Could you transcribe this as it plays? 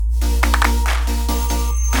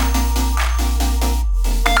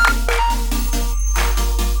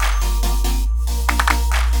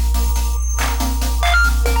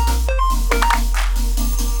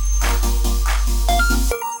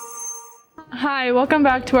Hi, welcome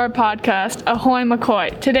back to our podcast, Ahoy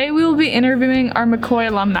McCoy. Today we will be interviewing our McCoy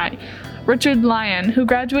alumni, Richard Lyon, who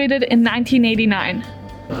graduated in 1989.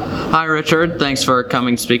 Hi Richard, thanks for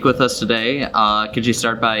coming to speak with us today. Could you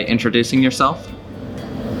start by introducing yourself?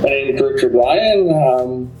 My name is Richard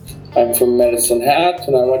Lyon. I'm from Medicine Hat,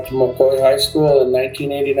 and I went to McCoy High School in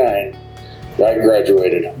 1989. I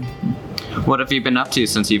graduated. What have you been up to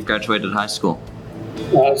since you've graduated high school?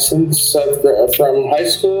 From high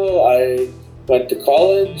school, I went to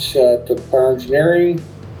college, took power engineering,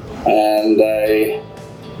 and I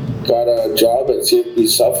got a job at CFB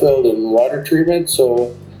Suffield in water treatment.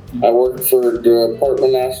 So I worked for the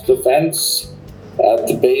Department of National Defense at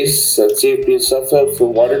the base at CFB Suffield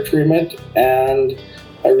for water treatment, and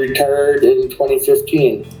I retired in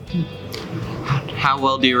 2015. How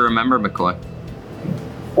well do you remember McCoy?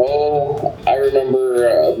 Oh, I remember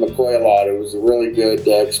McCoy a lot. It was a really good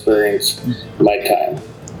experience in my time.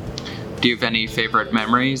 Do you have any favorite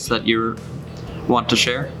memories that you want to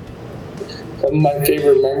share? Some of my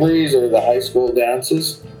favorite memories are the high school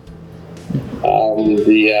dances,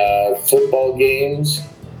 the football games,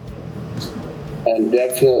 and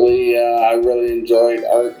definitely I really enjoyed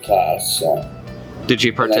art class. Did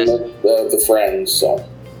you participate? The friends. So.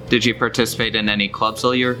 Did you participate in any clubs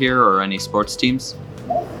while you were here, or any sports teams?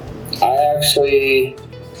 I actually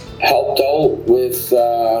helped out with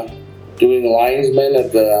doing linesmen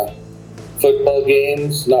at the football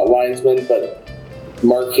games. Not linesmen, but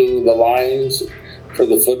marking the lines for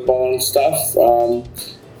the football and stuff.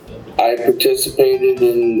 I participated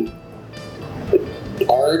in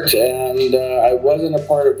art, and I wasn't a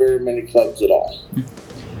part of very many clubs at all.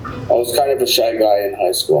 I was kind of a shy guy in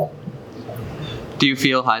high school. Do you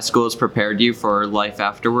feel high school has prepared you for life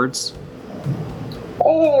afterwards?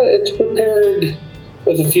 It's prepared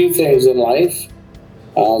with a few things in life.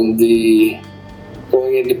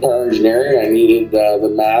 Going into power engineering, I needed the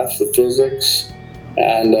math, the physics,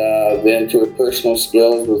 and the interpersonal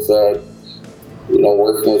skills with,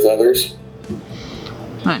 working with others.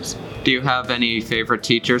 Nice. Do you have any favorite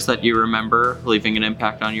teachers that you remember leaving an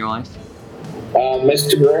impact on your life?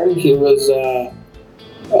 Mr. Grimm, he was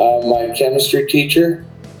my chemistry teacher.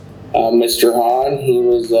 Mr. Hahn, he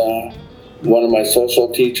was one of my social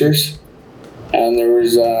teachers. And there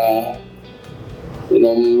was,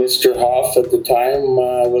 Mr. Hoff at the time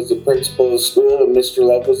was the principal of the school, and Mr.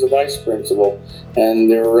 Love was the vice principal. And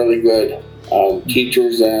they were really good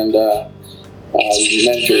teachers and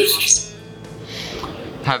mentors.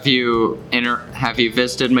 Have you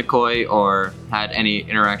visited McCoy or had any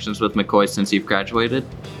interactions with McCoy since you've graduated?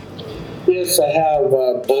 Yes, I have.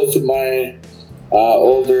 Both of my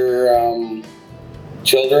older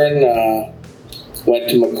children went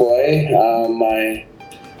to McCoy. My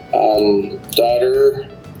daughter,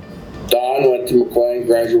 Dawn, went to McCoy and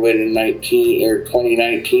graduated in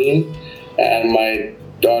 2019, and my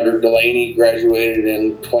daughter, Delaney, graduated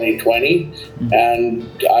in 2020, and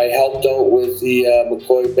I helped out with the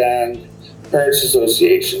McCoy Band Parents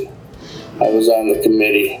Association. I was on the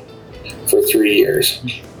committee for 3 years.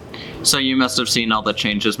 So you must have seen all the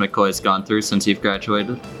changes McCoy's gone through since you've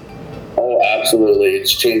graduated? Oh, absolutely.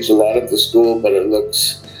 It's changed a lot at the school, but it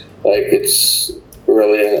looks like it's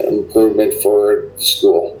really an improvement for the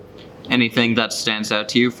school. Anything that stands out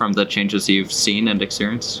to you from the changes you've seen and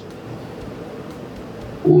experienced?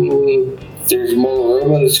 There's more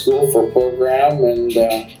room in the school for program, and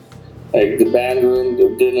like the band room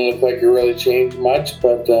didn't look like it really changed much,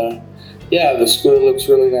 but the school looks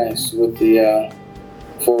really nice with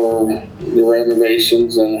for the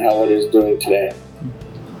renovations and how it is doing today.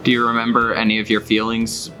 Do you remember any of your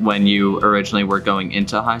feelings when you originally were going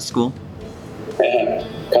into high school?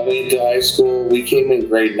 Coming into high school, we came in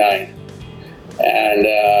grade 9, and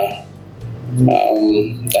I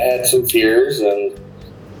had some fears and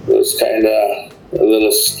was kind of a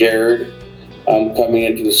little scared coming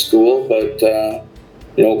into the school, but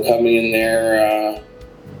coming in there,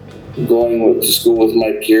 going to school with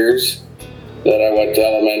my peers that I went to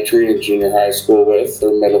elementary and junior high school with,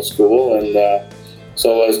 or middle school, and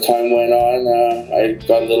so as time went on, I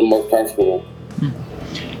got a little more comfortable.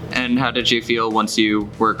 And how did you feel once you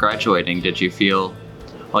were graduating? Did you feel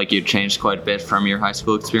like you changed quite a bit from your high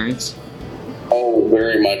school experience? Oh,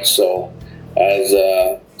 very much so. As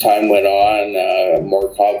time went on, more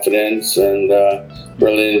confidence, and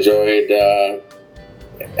really enjoyed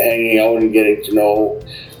hanging out and getting to know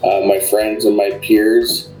my friends and my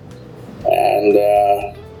peers, and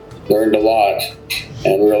learned a lot,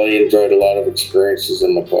 and really enjoyed a lot of experiences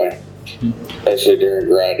in McCoy, especially during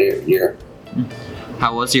grad year.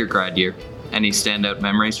 How was your grad year? Any standout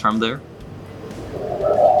memories from there?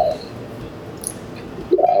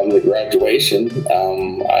 the graduation.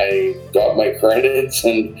 I got my credits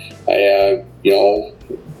and I,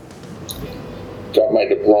 got my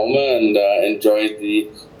diploma and enjoyed the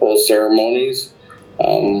whole ceremonies.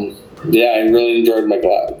 I really enjoyed my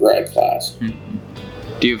grad class.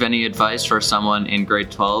 Do you have any advice for someone in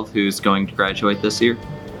grade 12 who's going to graduate this year?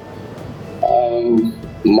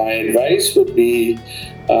 My advice would be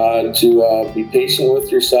to be patient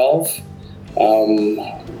with yourself,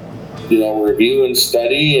 review and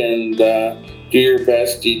study, and do your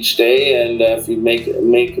best each day. And if you make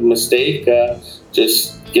a mistake,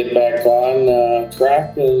 just get back on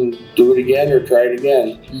track and do it again or try it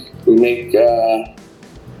again. We make,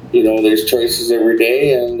 there's choices every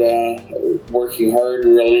day, and working hard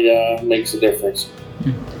really makes a difference.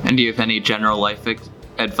 And do you have any general life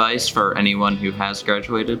advice for anyone who has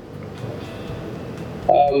graduated?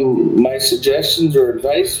 My suggestions or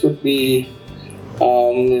advice would be,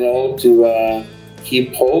 to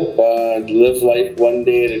keep hope, live life one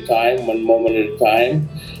day at a time, one moment at a time,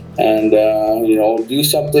 and, do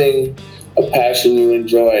something, a passion you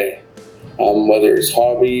enjoy, whether it's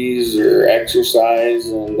hobbies or exercise,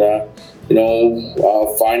 and,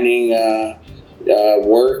 finding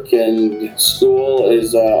work and school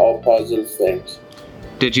is all positive things.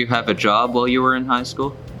 Did you have a job while you were in high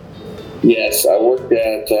school? Yes, I worked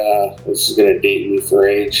at, this is going to date me for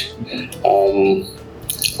age,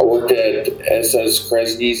 I worked at SS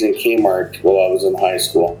Kresge's and Kmart while I was in high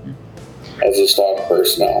school as a stock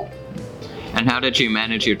personnel. And how did you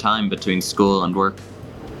manage your time between school and work?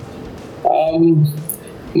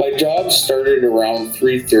 My job started around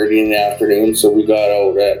 3:30 in the afternoon, so we got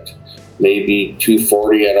out at maybe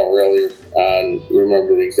 2:40. I don't really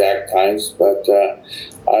remember the exact times, but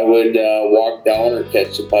I would walk down or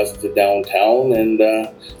catch a bus to downtown, and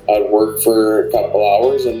I'd work for a couple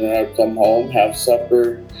hours, and then I'd come home, have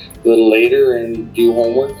supper a little later, and do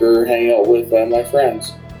homework or hang out with my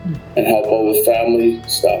friends and help out with family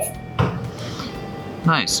stuff.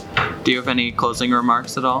 Nice. Do you have any closing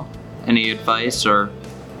remarks at all? Any advice or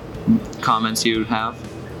comments you have?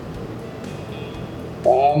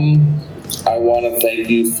 I want to thank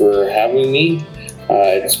you for having me.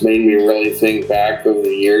 It's made me really think back over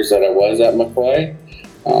the years that I was at McCoy.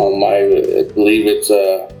 I believe it's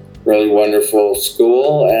a really wonderful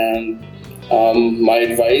school, and my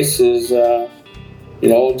advice is,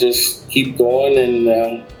 just keep going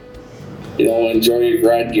and, enjoy your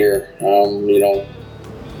grad year.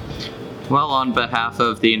 Well, on behalf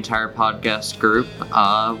of the entire podcast group,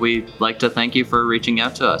 we'd like to thank you for reaching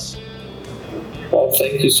out to us. Well,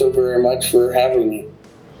 thank you so very much for having me.